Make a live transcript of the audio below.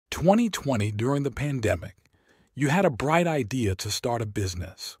2020, during the pandemic, you had a bright idea to start a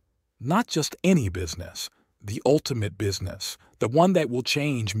business. Not just any business, the ultimate business, the one that will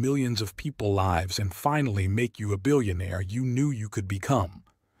change millions of people's lives and finally make you a billionaire you knew you could become.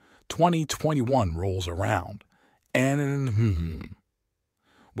 2021 rolls around, and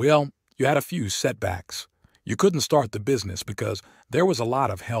well, you had a few setbacks. You couldn't start the business because there was a lot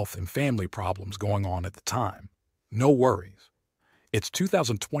of health and family problems going on at the time. No worries. It's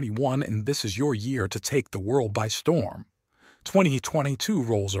 2021 and this is your year to take the world by storm. 2022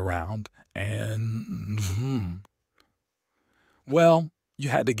 rolls around and well, you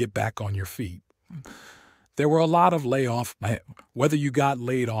had to get back on your feet. There were a lot of layoffs. Whether you got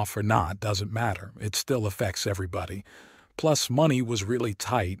laid off or not doesn't matter. It still affects everybody. Plus, money was really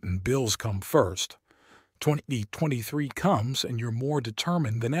tight and bills come first. 2023 comes and you're more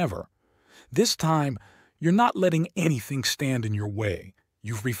determined than ever. This time, you're not letting anything stand in your way.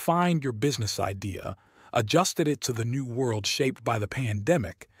 You've refined your business idea, adjusted it to the new world shaped by the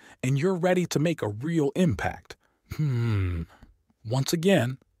pandemic, and you're ready to make a real impact. Once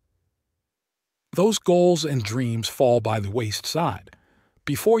again, those goals and dreams fall by the wayside.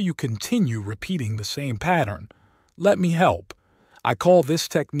 Before you continue repeating the same pattern, let me help. I call this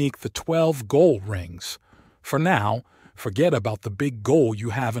technique the 12 goal rings. For now, forget about the big goal you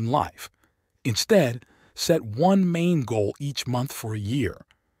have in life. Instead, set one main goal each month for a year.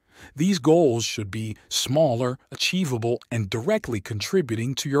 These goals should be smaller, achievable, and directly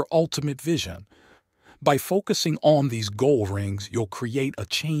contributing to your ultimate vision. By focusing on these goal rings, you'll create a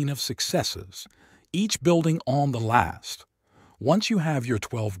chain of successes, each building on the last. Once you have your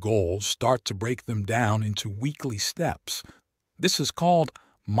 12 goals, start to break them down into weekly steps. This is called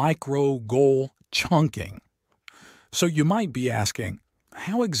micro goal chunking. So you might be asking,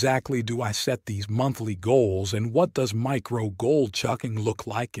 how exactly do I set these monthly goals and what does micro goal chunking look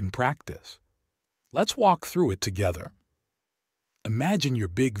like in practice? Let's walk through it together. Imagine your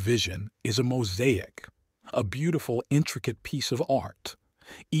big vision is a mosaic, a beautiful, intricate piece of art.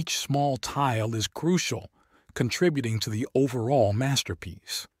 Each small tile is crucial, contributing to the overall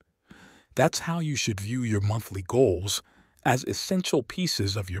masterpiece. That's how you should view your monthly goals, as essential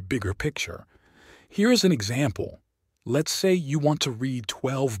pieces of your bigger picture. Here's an example. Let's say you want to read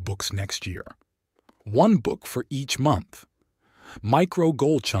 12 books next year. One book for each month. Micro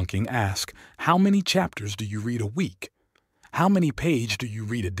goal chunking asks, how many chapters do you read a week? How many pages do you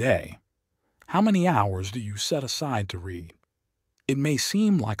read a day? How many hours do you set aside to read? It may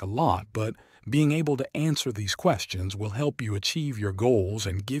seem like a lot, but being able to answer these questions will help you achieve your goals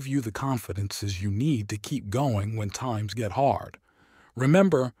and give you the confidences you need to keep going when times get hard.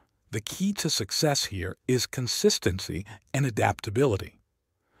 Remember, the key to success here is consistency and adaptability.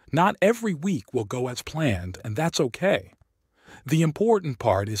 Not every week will go as planned, and that's okay. The important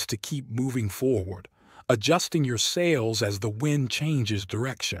part is to keep moving forward, adjusting your sails as the wind changes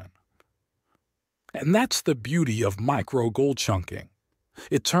direction. And that's the beauty of micro goal chunking.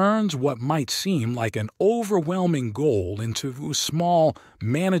 It turns what might seem like an overwhelming goal into small,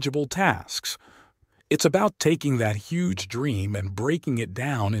 manageable tasks. It's about taking that huge dream and breaking it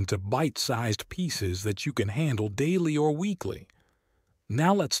down into bite-sized pieces that you can handle daily or weekly.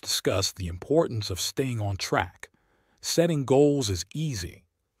 Now let's discuss the importance of staying on track. Setting goals is easy.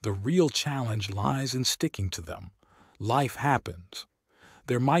 The real challenge lies in sticking to them. Life happens.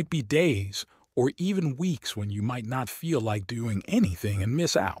 There might be days or even weeks when you might not feel like doing anything and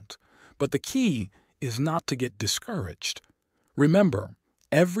miss out. But the key is not to get discouraged. Remember,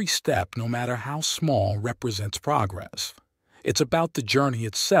 every step, no matter how small, represents progress. It's about the journey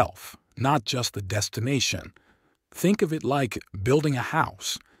itself, not just the destination. Think of it like building a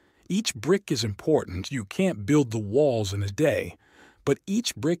house. Each brick is important. You can't build the walls in a day, but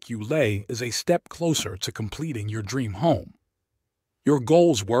each brick you lay is a step closer to completing your dream home. Your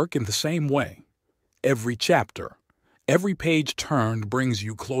goals work in the same way. Every chapter, every page turned brings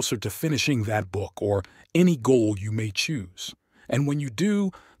you closer to finishing that book or any goal you may choose. And when you do,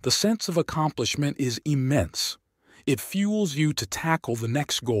 the sense of accomplishment is immense. It fuels you to tackle the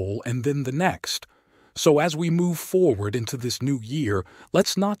next goal and then the next. So as we move forward into this new year,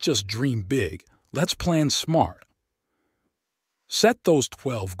 let's not just dream big, let's plan smart. Set those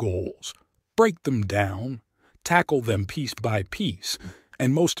 12 goals, break them down, tackle them piece by piece,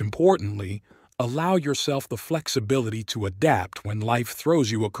 and most importantly, allow yourself the flexibility to adapt when life throws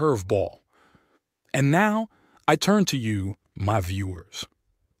you a curveball. And now, I turn to you, my viewers.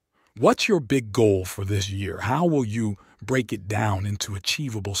 What's your big goal for this year? How will you break it down into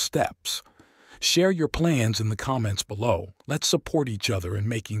achievable steps? Share your plans in the comments below. Let's support each other in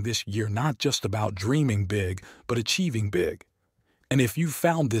making this year not just about dreaming big, but achieving big. And if you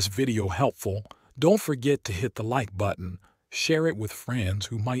found this video helpful, don't forget to hit the like button, share it with friends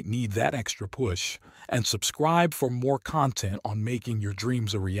who might need that extra push, and subscribe for more content on making your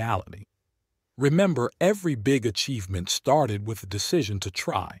dreams a reality. Remember, every big achievement started with a decision to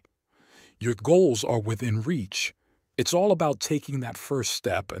try. Your goals are within reach. It's all about taking that first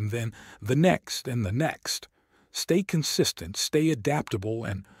step and then the next and the next. Stay consistent, stay adaptable,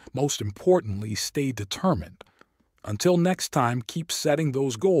 and most importantly, stay determined. Until next time, keep setting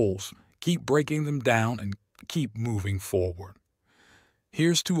those goals, keep breaking them down, and keep moving forward.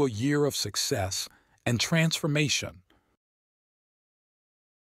 Here's to a year of success and transformation.